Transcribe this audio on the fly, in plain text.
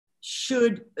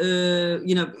should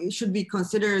should we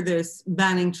consider this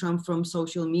banning Trump from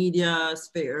social media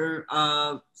sphere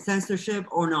censorship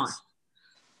or not?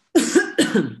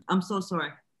 I'm so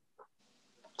sorry.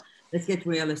 Let's get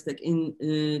realistic. In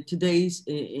today's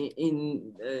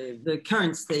the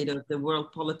current state of the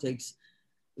world politics,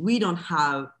 we don't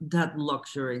have that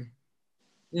luxury.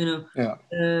 We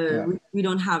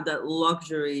don't have that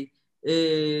luxury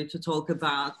to talk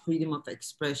about freedom of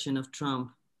expression of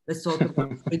Trump. Let's talk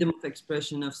about freedom of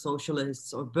expression of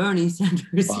socialists or Bernie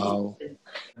Sanders. Wow.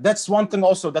 That's one thing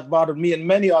also that bothered me and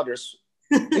many others.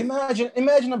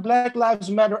 Imagine a Black Lives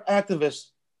Matter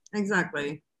activist.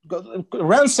 Exactly.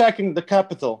 Ransacking the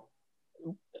Capitol.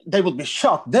 They would be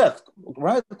shot dead,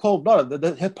 right? Cold-blooded.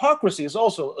 The hypocrisy is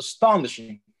also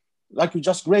astonishing, like you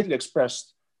just greatly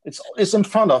expressed. It's in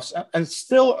front of us, and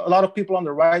still a lot of people on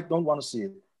the right don't want to see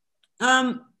it.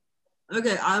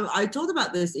 Okay, I talked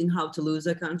about this in How to Lose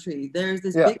a Country. There's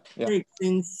this big mistake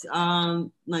since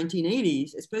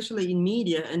 1980s, especially in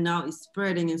media, and now it's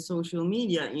spreading in social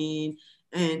media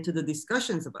and to the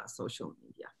discussions about social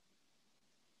media.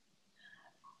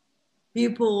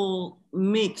 People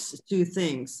mix two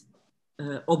things,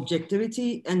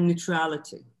 objectivity and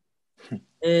neutrality.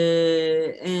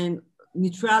 And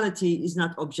neutrality is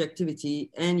not objectivity,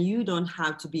 and you don't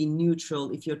have to be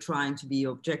neutral if you're trying to be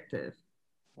objective.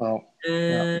 Well,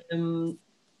 and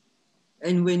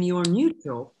when you're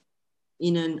neutral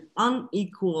in an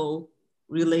unequal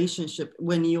relationship,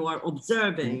 when you are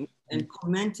observing and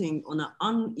commenting on an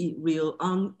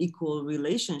unequal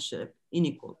relationship,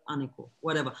 unequal,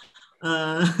 whatever,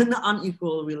 an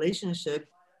unequal relationship,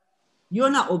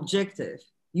 you're not objective.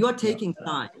 You're taking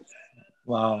sides.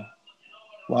 Wow.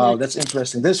 Wow, that's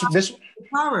interesting. This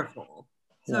powerful.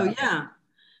 So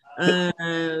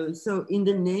so in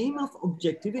the name of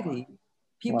objectivity,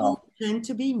 people tend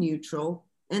to be neutral,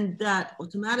 and that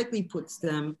automatically puts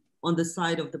them on the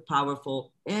side of the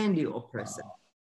powerful and the oppressor.